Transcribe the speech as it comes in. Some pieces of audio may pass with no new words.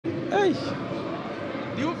Hey.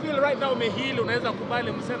 Do you feel right now umehili unaweza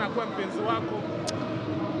kubali msichana kuwa mpenzi wako?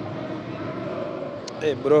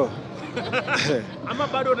 Hey bro. Ama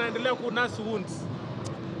bado unaendelea kunurse wounds?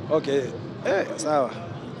 Okay. Hey, sawa.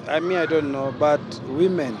 I mean, I don't know, but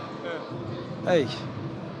women. Hey.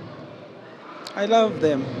 I love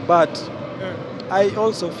them, but I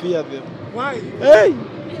also fear them. Why? Hey,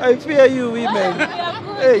 I fear you women.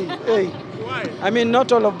 Hey. Why? I mean,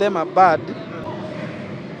 not all of them are bad.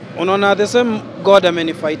 Unaona, the same God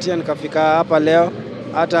amenifightia nikafika hapa leo.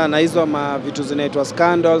 Hata na hizo vitu zinaitwa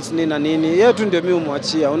scandals nini na nini. Yeye tu ndio mimi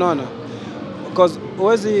umwachia, unaona? Because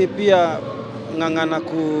huwezi pia ngangana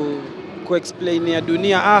ku explain ya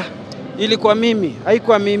dunia, ilikuwa mimi,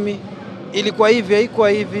 haikuwa mimi. Ilikuwa hivi, haikuwa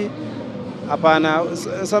hivi. Hapana,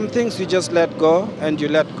 some things you just let go and you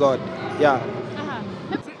let God. Yeah.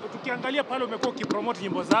 Tukiangalia pale umekuwa ukipromote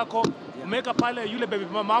nyimbo zako, umeweka pale yule baby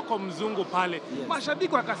mama wako mzungu pale. Yes.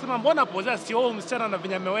 Mashabiki wakasema mbona Posea sio msichana na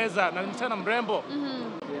vinya ameweza na msichana mrembo?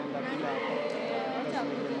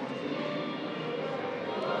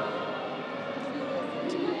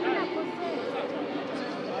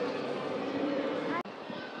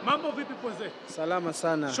 Mambo vipi Posea? Salama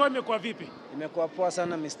sana. Show imekuwa vipi? Imekuwa poa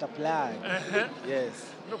sana Mr. Plug. Yes.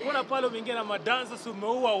 Nimekuona pale umeingia na madances,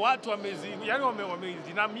 umeua watu yani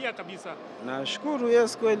wamezinamia kabisa. Nashukuru,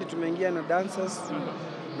 yes, kweli tumeingia na dancers.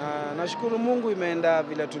 Na nashukuru Mungu imeenda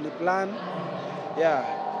vile tuliplan. Yeah.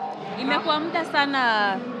 Imekuwa muda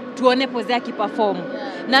sana tuone Posea akiperform.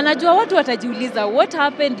 Na najua watu watajiuliza what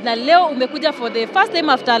happened, na leo umekuja for the first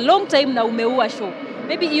time after a long time na umeua show.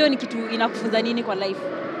 Maybe hiyo ni kitu inakufunza nini kwa life?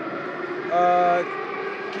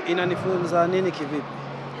 Inanifunza nini kivipi?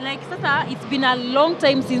 Like sasa it's been a long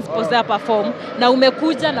time since Posea perform na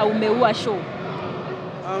umekuja na umeua show.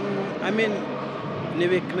 I mean, ni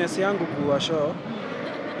weakness yangu kuwa show.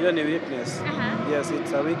 Hiyo ni weakness. Yes,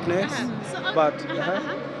 it's a weakness.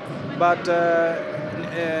 But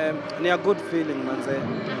ni a good feeling manze.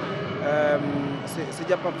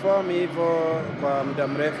 Sija perform hivyo kwa muda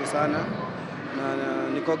mrefu sana. Na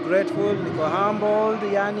niko grateful, niko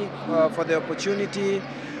humbled yani for the opportunity,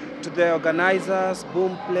 to the organizers,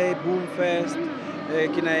 Boom Play, Boom Fest,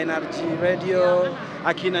 kina Energy Radio,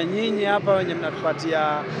 akina nyinyi hapa wenye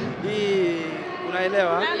mnatupatia hii,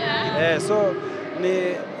 unaelewa? So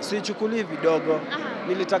sichukulii vidogo.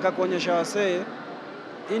 Nilitaka kuonyesha wasee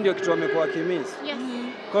hii ndio kitu wamekuwa kimisi. Yes.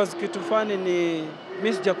 Cause kitu fani ni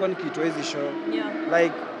mimi sijakuwa nikiitwa hizi show. Yeah.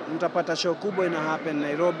 Like mtapata show kubwa ina happen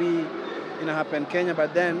Nairobi, ina happen Kenya,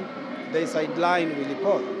 but then they sideline Willy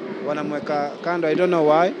Paul. Wanamweka kando, I don't know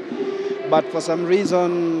why, but for some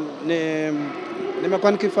reason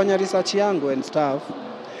nimekuwa nikifanya research yangu and stuff.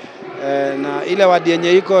 Na ile wadi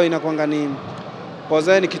yenye iko inakuanga ni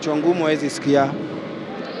Posea ni kichwa ngumu hawezi sikia.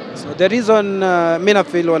 So the reason mimi na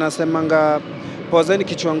feel wanasemanga Posea ni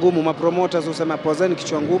kichwa ngumu, ma promoters husema Posea ni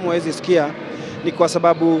kichwa ngumu hawezi sikia, ni kwa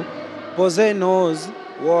sababu Posea knows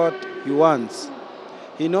what he wants.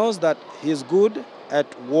 He knows that he's good at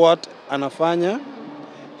what anafanya.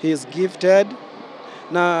 He's gifted.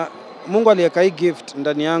 Na Mungu aliweka hii gift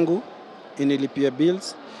ndani yangu inilipia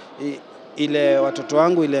bills, ile watoto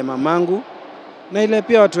wangu, ile mamangu, na ile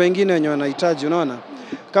pia watu wengine wenye wanahitaji, unaona?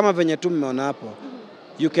 Kama venye tu mmeona hapo.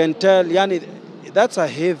 You can tell, yani that's a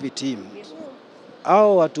heavy team.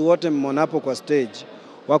 Hao watu wote mmeona hapo kwa stage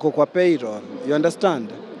wako kwa payroll. You understand?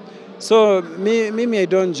 So mimi I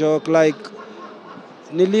don't joke, like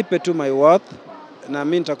nilipe tu my worth na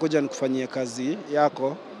mimi nitakuja nikufanyie kazi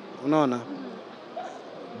yako, unaona?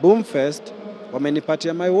 Boom Fest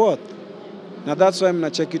wamenipatia my worth. Na that's why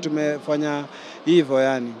mnacheki tumefanya hivyo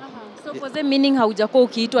yani. So Posea meaning haujakuwa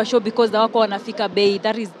ukiitwa show because wako wanafika bei,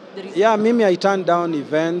 that is the reason. Yeah, mimi I turn down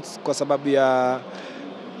events kwa sababu ya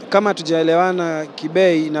kama tujaelewana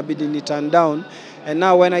kibei inabidi ni turn down, and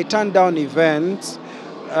now when I turn down events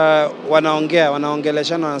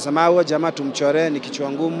wanaongeleshana wanasema huyo jamaa tumchoree ni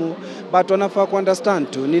kichwa ngumu, but wanafaa ku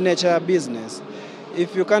understand tu ni nature ya business.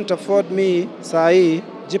 If you can't afford me saa hii,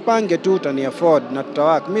 jipange tu utani afford na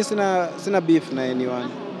tutawak. Mimi sina beef na anyone.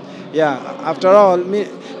 Yeah, after all mimi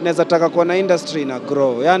naweza taka kuona industry na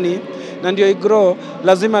grow. Yani na ndio i grow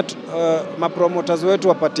lazima ma promoters wetu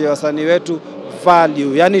wapatie wasanii wetu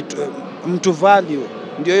value. Yani mtu value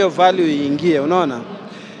ndio hiyo value iingie, unaona?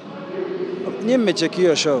 Nyinyi mmecheki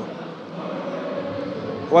hiyo show.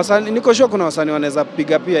 Wasanii niko sure kuna wasanii wanaweza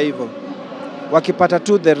piga pia hivyo. Wakipata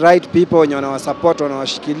tu the right people wenye wanawasupport,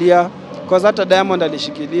 wanawashikilia. Because hata Diamond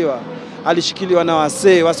alishikiliwa na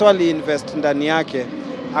wasee wali invest ndani yake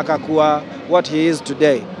akakuwa what he is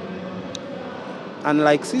today.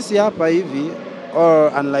 Unlike sisi hapa hivi,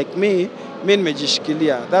 or unlike me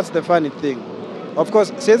nimejishikilia. That's the funny thing. Of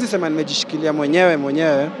course, siwezi sema nimejishikilia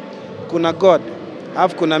mwenyewe. Kuna God,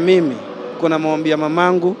 alafu kuna mimi, kuna maombi ya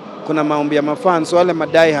mamangu, kuna maombi ya mafans, wale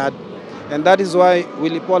madai hard. And that is why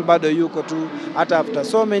Willy Paul bado yuko tu, hata after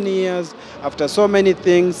so many years, after so many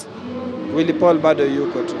things, Willy Paul bado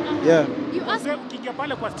yuko tu. Yeah. Ukiingia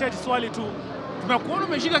pale kwa stage swali tu, tumekuona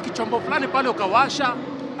umeshika kichombo fulani pale ukawasha.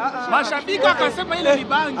 Mashabiki akasema ile ni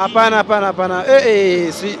bangi. Hapana.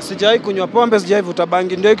 Sijawahi kunywa pombe, sijawahi vuta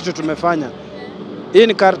bangi, ndio kitu tumefanya. Hii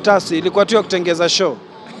ni karatasi, ilikuwa tu ya kutengeza show.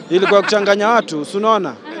 Ilikuwa kuchanganya watu,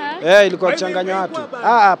 unaona? Ilikuwa kuchanganya watu.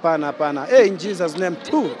 Hapana. In Jesus name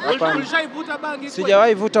tu. Hapana. Ulishaivuta bangi?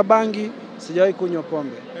 Sijawahi vuta bangi, sijawahi kunywa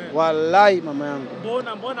pombe. Wallahi mama yangu.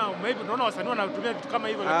 Mbona maybe unaona wasanii wanatumia vitu kama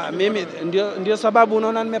hivyo mimi ndio sababu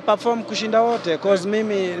unaona nimeperform kushinda wote cause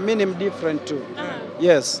mimi ni different too.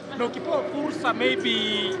 Yes. Na ukipewa fursa maybe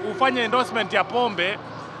ufanye endorsement ya pombe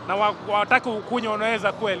na wataka ukunywa,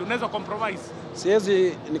 unaweza kweli? Unaweza compromise?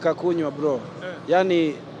 Siwezi nikakunywa bro.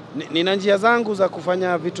 Yaani nina njia zangu za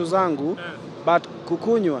kufanya vitu zangu but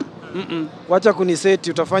kukunywa wacha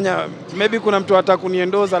kuniseti, utafanya maybe kuna mtu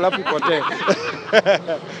atakuniendoza alafu ipotee.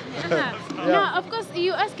 Now, of course,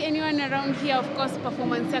 you ask anyone around here, of course,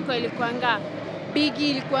 performance yako ilikuanga bigi,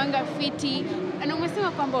 ilikuanga fiti. Na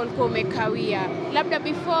umesema kwamba ulikuwa umekawia. Labda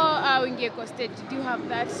before uingie kwa stage, do you have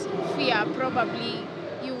that fear? Probably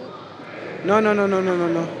you... No.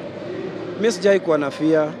 Mimi sijai kuwa na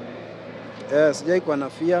fear. Sijai kuwa na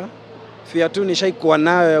fear. Fear tu nishaikuwa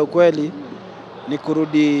nayo ya ukweli ni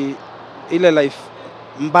kurudi ile life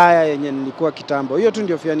mbaya yenye nilikuwa kitambo. Hiyo tu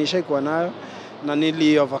ndio fear nishaikuwa nayo na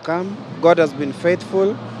nili overcome. God has been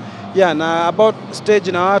faithful. Yeah, na about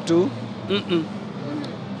stage na watu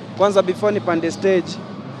kwanza before nipande stage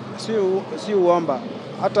si uomba.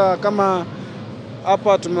 Hata kama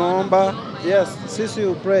hapa tumeomba, yes, sisi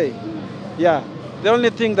pray. Yeah. The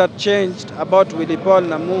only thing that changed about Willy Paul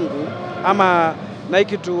na Mungu ama na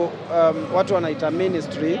kitu watu wanaita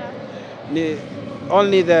ministry ni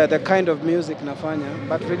only the kind of music nafanya,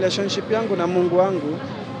 but relationship yangu na Mungu wangu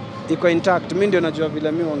iko intact. Mimi ndio najua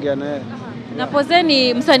vile mimi ongea na yeye. Na Poze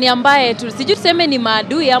ni msanii ambaye sijui tuseme ni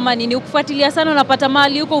maadui ama nini, ukufuatilia sana, unapata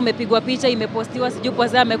mali huko umepigwa picha imepostiwa, sijui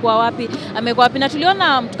Poze amekuwa wapi. Na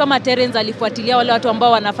tuliona mtu kama Terence alifuatilia wale watu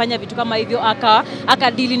ambao wanafanya vitu kama hivyo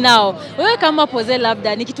akadili nao. Wewe kama Poze,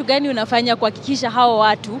 labda ni kitu gani unafanya kuhakikisha hao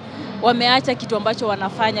watu wameacha kitu ambacho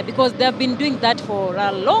wanafanya, because they have been doing that for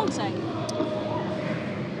a long time?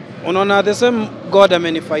 Unaona, the same God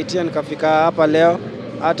amenifightia nikafika hapa leo,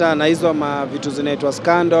 hata na hizo vitu zinaitwa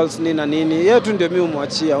scandals nini na nini, yeye tu ndio mimi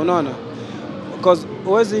umwachia, unaona? Because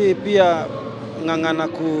huwezi pia ngangana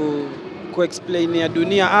ku-explain ya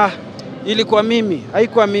dunia, ilikuwa mimi,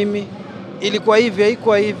 haikuwa mimi, ilikuwa hivi,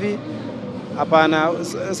 haikuwa hivi. Hapana,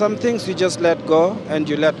 some things you just let go and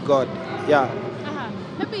you let God. Yeah.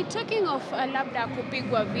 Maybe talking of labda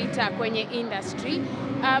kupigwa vita kwenye industry,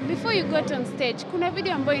 before you got on stage, kuna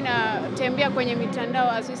video ambayo inatembea kwenye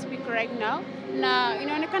mitandao as we speak right now, na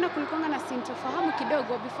inaonekana kulikuwa na sintofahamu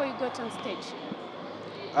kidogo before you got on stage.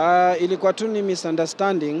 Ilikuwa tu ni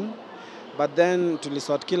misunderstanding, but then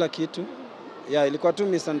tulisort kila kitu. Yeah, ilikuwa tu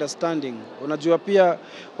misunderstanding. Unajua pia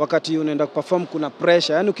wakati unaenda kuperform kuna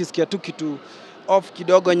pressure, yani ukisikia tu kitu off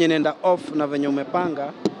kidogo yenye inaenda off na venye umepanga,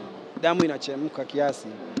 damu inachemka kiasi.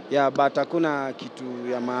 Yeah, but hakuna kitu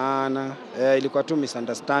ya maana. Ilikuwa tu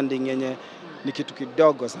misunderstanding yenye ni kitu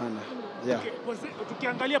kidogo sana. Yeah. Okay,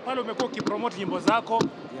 tukiangalia pale umekuwa ukipromote nyimbo zako,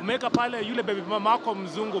 umeweka pale yule baby mama wako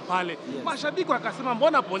mzungu pale. Yes. Mashabiki wakasema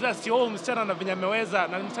mbona Poze sio msichana na venye ameweza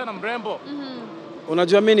na msichana mrembo?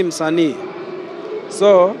 Unajua mimi ni msanii.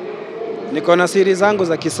 So niko na siri zangu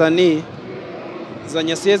za kisanii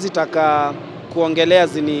zenye siwezi taka kuongelea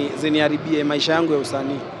ziniharibie maisha yangu ya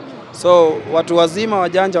usanii. So watu wazima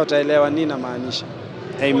wajanja wataelewa nini na maanisha.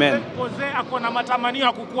 Amen. Poze ako na matamanio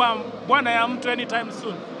ya kukuwa bwana ya mtu anytime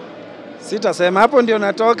soon. Sitasema, hapo ndio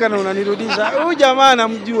natoka na unanirudisha. Huyu jamaa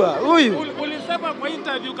namjua. Huyu. Ulisema kwa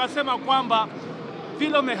interview ukasema kwamba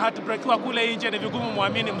vile umeheartbreakiwa kule nje ni vigumu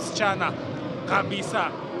muamini msichana kabisa.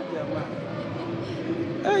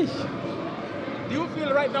 Hey. Do you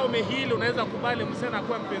feel right now umehili, unaweza kubali msichana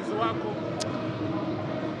kuwa mpenzi wako?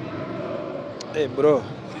 Hey bro.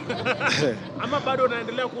 Ama bado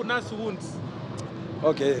unaendelea kunurse wounds?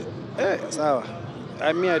 Okay. Sawa.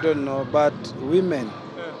 I don't know, but women.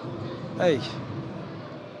 Hey.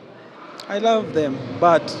 I love them,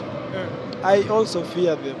 but I also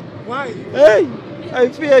fear them. Why? Hey, I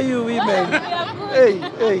fear you women. Hey.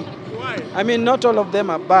 Why? I mean, not all of them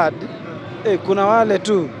are bad. Hey, kuna wale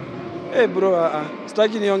tu. Hey bro,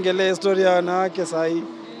 sitaki niongelee story ya wanawake sahi.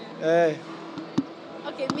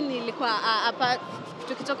 Okay, mimi nilikuwa hapa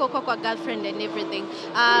tukitoka huko kwa girlfriend and everything,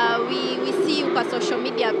 we see you kwa social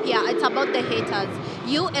media pia, it's about the haters.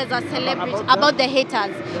 You as a celebrity, about the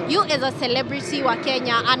haters. You as a celebrity wa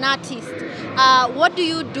Kenya, an artist, what do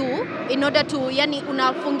you do in order to, yani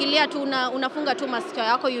unafungilia tu, unafunga tu masikio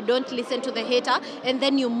yako, you don't listen to the hater, and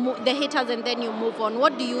then the haters, and then you move on?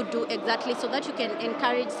 What do you do exactly so that you can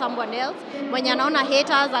encourage someone else mwenye anaona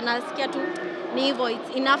haters anasikia tu ni hivyo,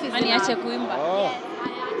 it's enough is aniache kuimba?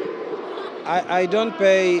 I don't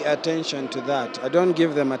pay attention to that. I don't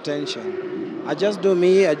give them attention. I just do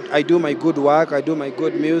me. I do my good work. I do my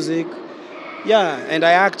good music. Yeah, and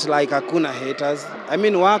I act like hakuna haters. I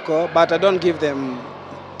mean wako, but I don't give them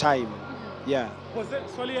time. Yeah. Poze,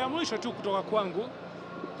 swali ya mwisho tu kutoka kwangu.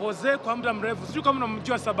 Poze kwa muda mrefu, sijui kama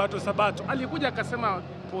unamjua Sabato. Alikuja akasema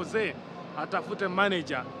Poze atafute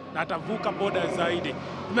manager na atavuka boda zaidi.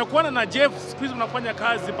 Umekuona na Jeff, siku hizi mnafanya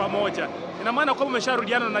kazi pamoja. Ina maana kwamba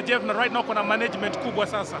umesharudiana na Jeff na right now kuna management kubwa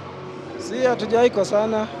sasa. Si hatujaiko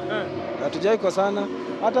sana. Hatujaiko sana.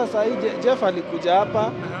 Hata sasa Jeff alikuja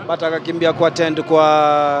hapa, but akakimbia kwa attend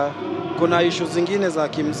kwa kuna issue zingine za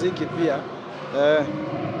kimuziki pia.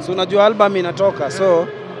 So unajua album inatoka, so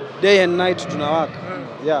day and night tunawaka.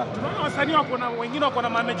 Yeah. Tunaona wasanii wengine wako na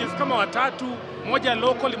managers kama watatu, mmoja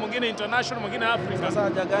local, mwingine international, mwingine Africa. Sasa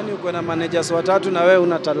haja gani uko na managers watatu na wewe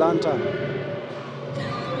una talanta?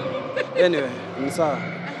 Anyway, ni sawa.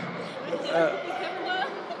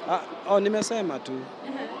 Nimesema tu.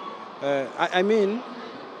 I mean,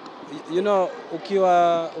 you know,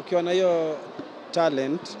 ukiwa na hiyo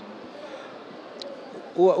talent,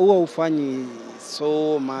 huwa ufanyi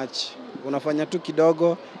so much. Unafanya tu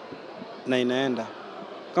kidogo na inaenda.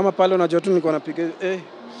 Kama pale unajua tu niko napiga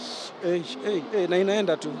na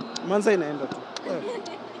inaenda tu. Manza inaenda tu.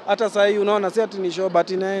 Hata sasa hii unaona si ati ni show but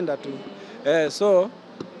inaenda tu. So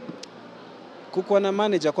kukuwa na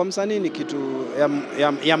manager kwa msanii ni kitu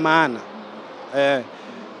ya maana.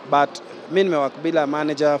 But mimi nimewaka bila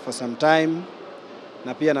manager for some time,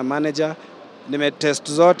 na pia na manager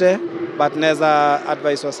nimetest zote, but naweza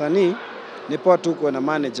advice wasanii ni poa tu kuwa na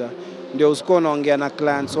manager, ndio usikuwa unaongea na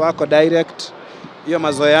clients wako direct. Hiyo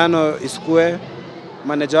mazoeano isikue,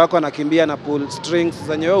 manager wako anakimbia na pull strings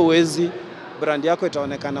zenye wewe uwezi, brand yako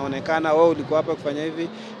itaonekana wewe ulikuwa hapa kufanya hivi.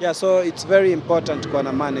 Yeah, so it's very important kuwa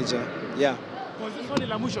na manager. Yeah. Swali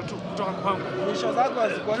la mwisho tu kutoka kwangu. Mwisho zako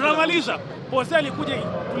hazikuwa. Tunamaliza. Poze alikuja,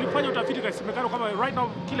 tulifanya utafiti kasemekana kama right now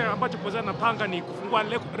kile ambacho Poze anapanga ni kufungua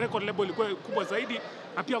record label ilikuwa kubwa zaidi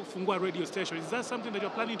na pia kufungua radio station. Is that something that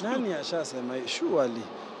you're planning to do? Nani ashasema surely?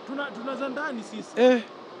 Tunaza ndani sisi.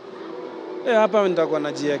 Hapa nitakuwa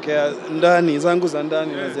najiwekea ndani zangu za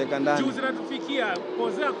ndani naziweka ndani. Juzi natufikia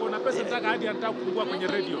Poze ako na pesa nataka hadi anataka kufungua kwenye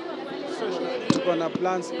radio station. Tuko na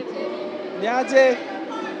plans. Niaje?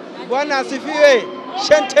 Bwana asifiwe.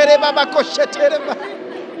 Shentere baba ko shentere baba.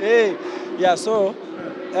 Yeah, so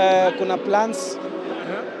kuna plans.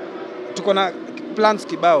 Tuko na plans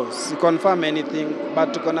kibao. Si confirm anything,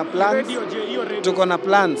 but tuko na plans. Tuko na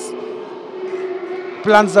plans.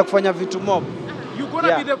 Plans za kufanya vitu mob. You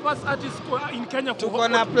gonna be the first artist in Kenya. Tuko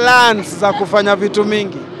na plans za kufanya vitu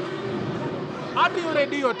mingi. Hadi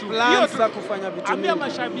radio tu. Plans za kufanya vitu mingi. Ambia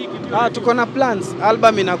mashabiki tu. Tuko na plans.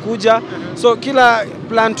 Album inakuja. So kila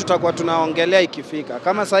plan tutakuwa tunaongelea ikifika.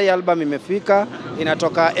 Kama sasa hii album imefika,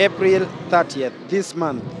 inatoka April 30th this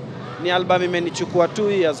month. Ni album imenichukua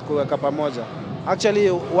 2 years kuweka pamoja. Actually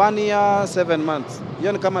 1 year 7 months.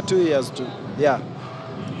 Hiyo ni kama 2 years tu. Yeah.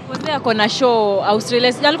 Poze ako na show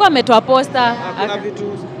Australia. Alikuwa ametoa poster. Kuna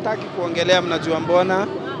vitu sitaki kuongelea, mnajua mbona.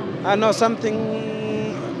 I know something,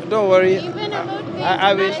 don't worry. Even about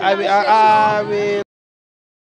I will